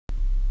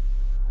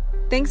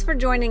Thanks for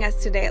joining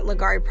us today at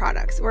Leggari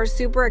Products. We're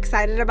super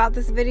excited about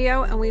this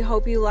video and we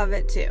hope you love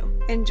it too.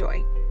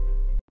 Enjoy.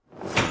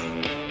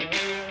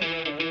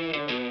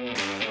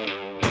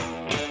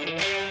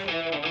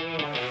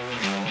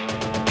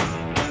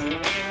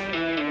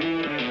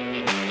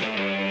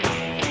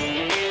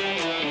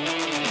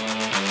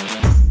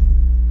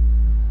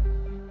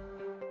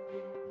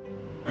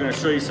 I'm going to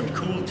show you some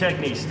cool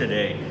techniques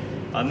today.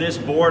 On this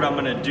board, I'm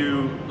going to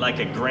do like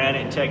a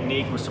granite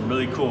technique with some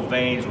really cool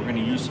veins. We're going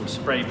to use some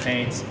spray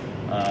paints.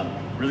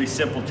 Really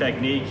simple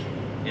technique,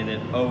 and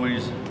it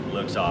always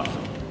looks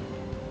awesome.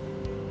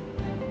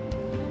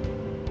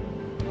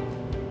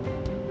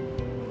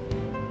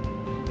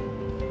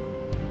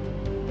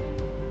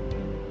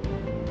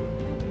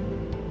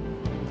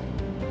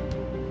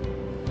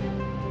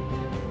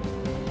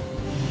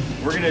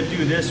 We're going to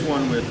do this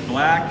one with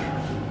black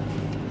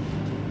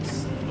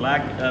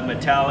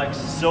metallics,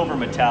 silver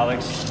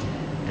metallics,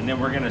 and then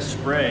we're gonna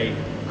spray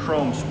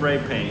chrome spray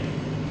paint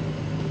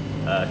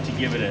to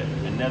give it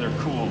another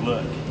cool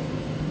look.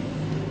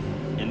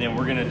 And then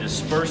we're gonna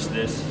disperse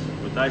this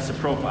with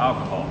isopropyl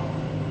alcohol.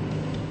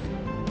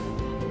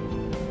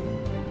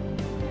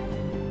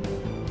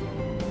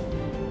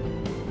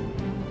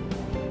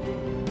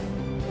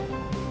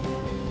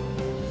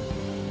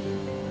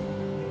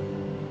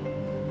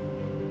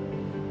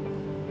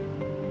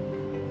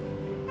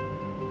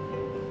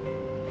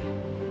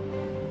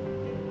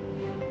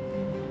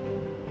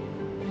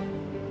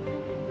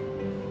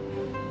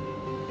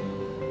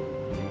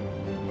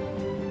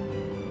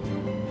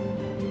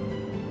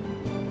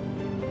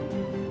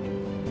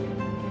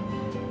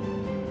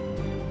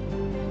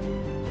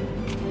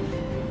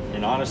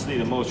 And honestly,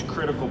 the most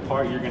critical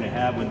part you're going to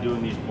have when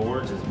doing these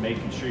boards is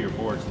making sure your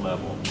board's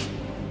level.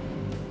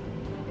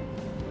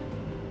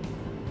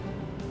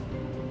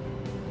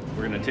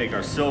 We're going to take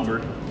our silver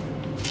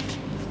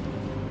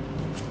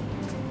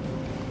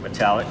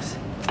metallics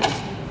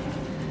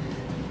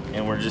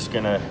and we're just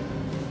going to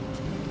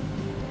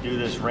do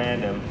this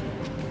random.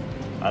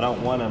 I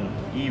don't want them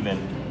even,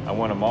 I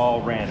want them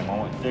all random. I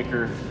want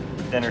thicker,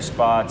 thinner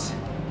spots.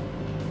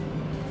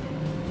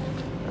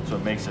 That's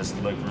what makes this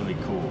look really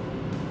cool.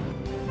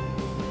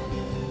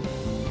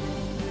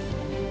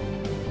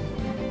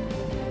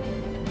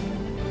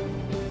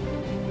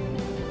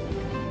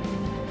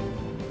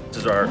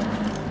 This is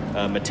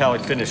our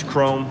metallic finish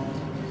chrome.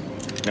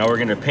 Now we're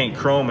going to paint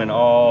chrome in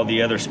all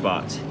the other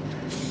spots.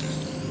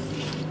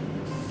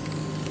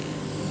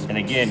 And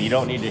again, you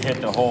don't need to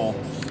hit the whole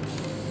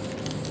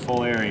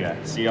area.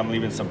 See, I'm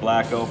leaving some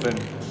black open.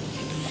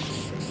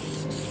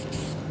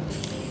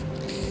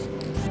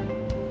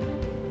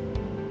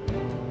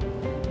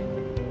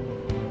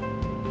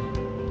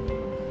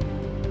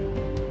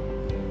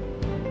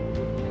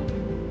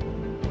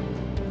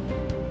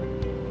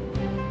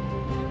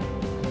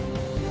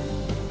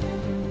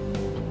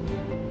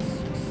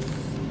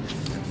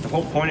 The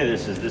whole point of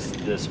this is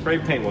the spray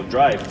paint will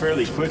dry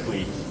fairly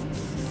quickly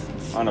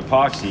on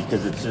epoxy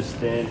because it's just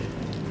thin.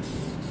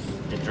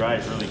 It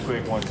dries really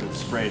quick once it's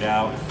sprayed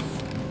out.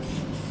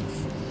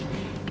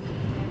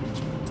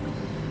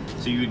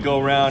 So you would go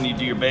around, you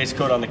do your base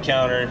coat on the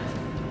counter,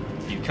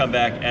 you'd come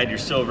back, add your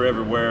silver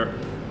everywhere,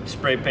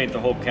 spray paint the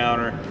whole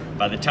counter.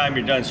 By the time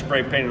you're done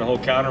spray painting the whole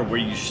counter, where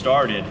you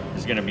started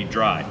is gonna be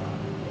dry.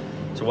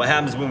 So what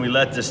happens when we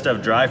let this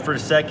stuff dry for a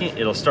second,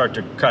 it'll start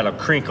to kind of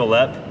crinkle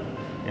up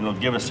and it'll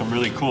give us some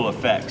really cool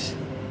effects.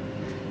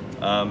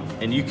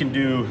 And you can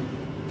do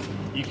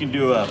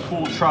a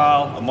pool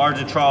trowel, a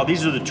margin trowel.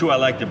 These are the two I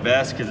like the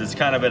best because it's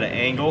kind of at an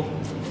angle,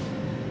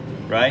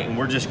 right? And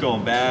we're just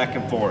going back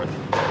and forth.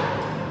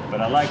 But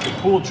I like the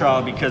pool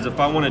trowel because if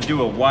I want to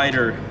do a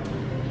wider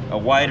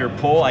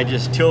pull, I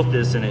just tilt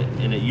this and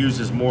it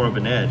uses more of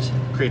an edge,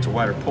 creates a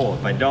wider pull.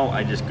 If I don't,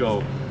 I just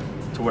go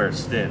to where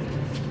it's thin.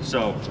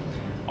 So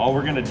all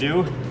we're gonna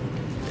do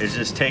is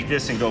just take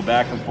this and go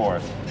back and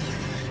forth.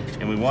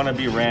 And we want to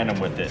be random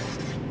with it.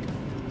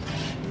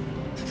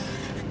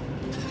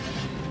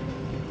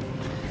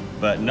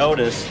 But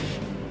notice,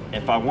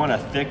 if I want a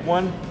thick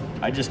one,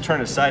 I just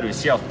turn it sideways.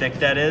 See how thick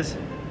that is?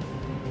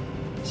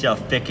 See how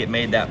thick it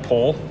made that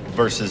pull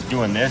versus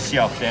doing this? See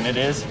how thin it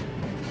is?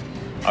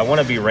 I want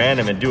to be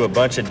random and do a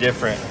bunch of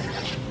different.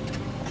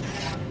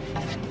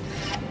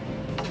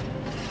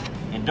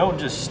 And don't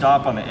just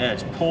stop on the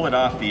edge, pull it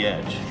off the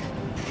edge.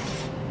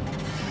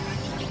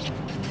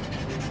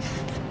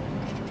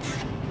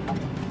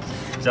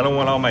 Because I don't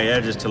want all my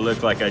edges to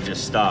look like I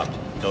just stopped.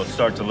 They'll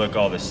start to look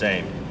all the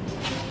same.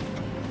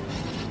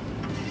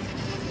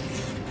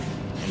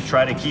 And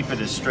try to keep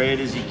it as straight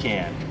as you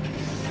can.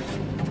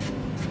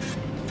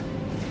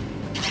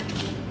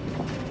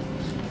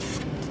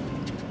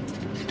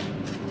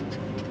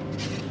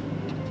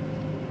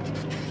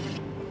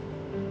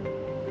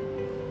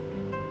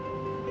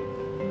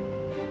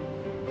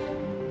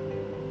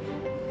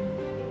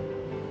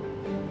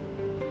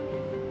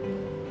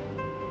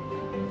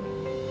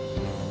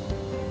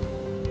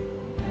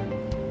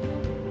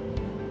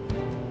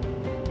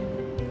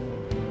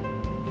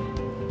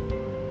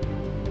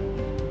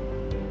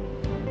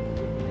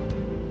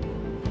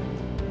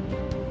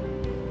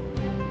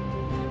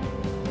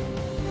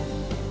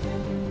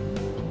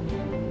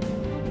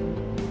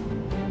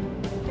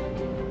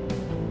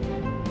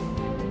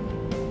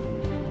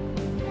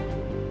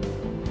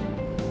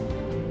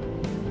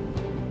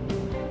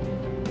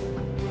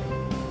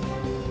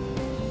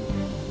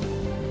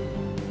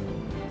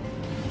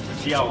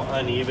 See how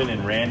uneven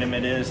and random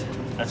it is?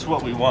 That's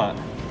what we want.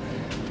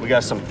 We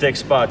got some thick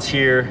spots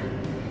here,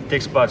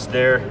 thick spots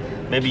there.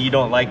 Maybe you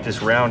don't like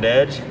this round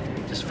edge,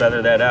 just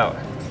feather that out.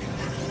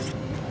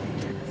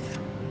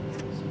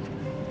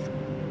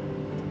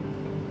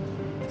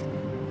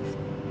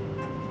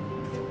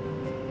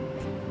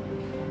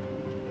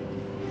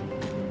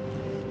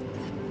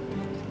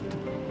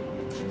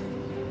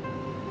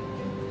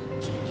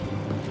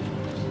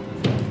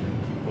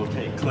 We'll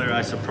take clear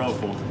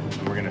isopropyl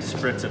and we're gonna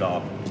spritz it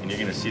off, and you're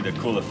gonna see the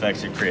cool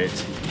effects it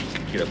creates.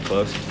 Get up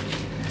close.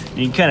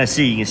 You can kind of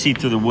see, you can see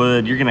through the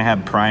wood. You're gonna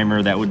have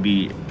primer. That would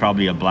be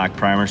probably a black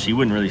primer, so you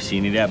wouldn't really see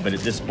any of that, but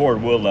this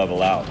board will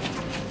level out.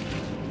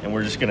 And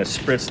we're just gonna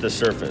spritz the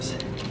surface.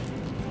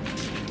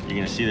 You're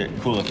gonna see the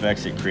cool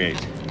effects it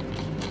creates.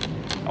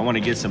 I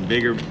wanna get some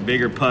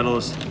bigger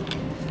puddles,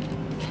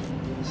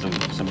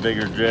 some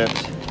bigger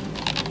drips.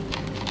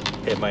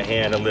 Hit my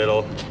hand a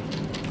little.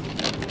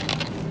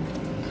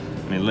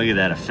 I mean, look at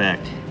that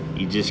effect.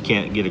 You just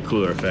can't get a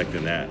cooler effect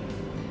than that.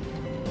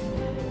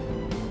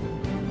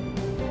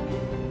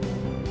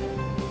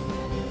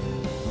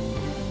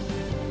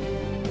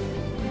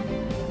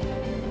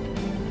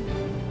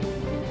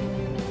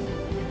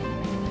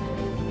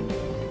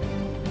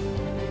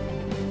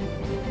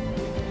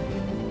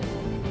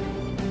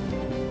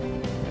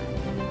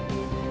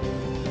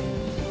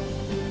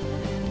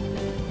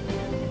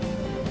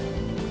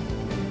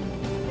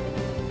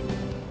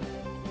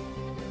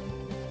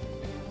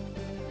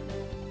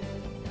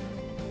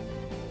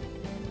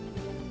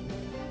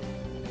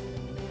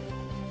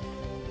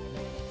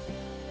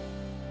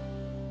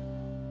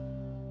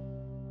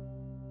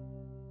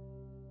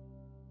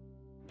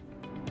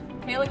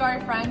 Hey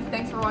Leggari friends,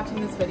 thanks for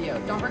watching this video.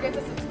 Don't forget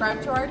to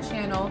subscribe to our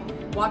channel,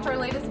 watch our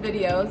latest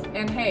videos,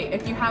 and hey,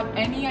 if you have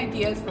any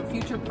ideas for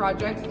future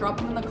projects, drop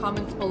them in the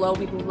comments below.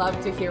 We'd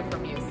love to hear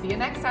from you. See you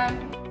next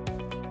time.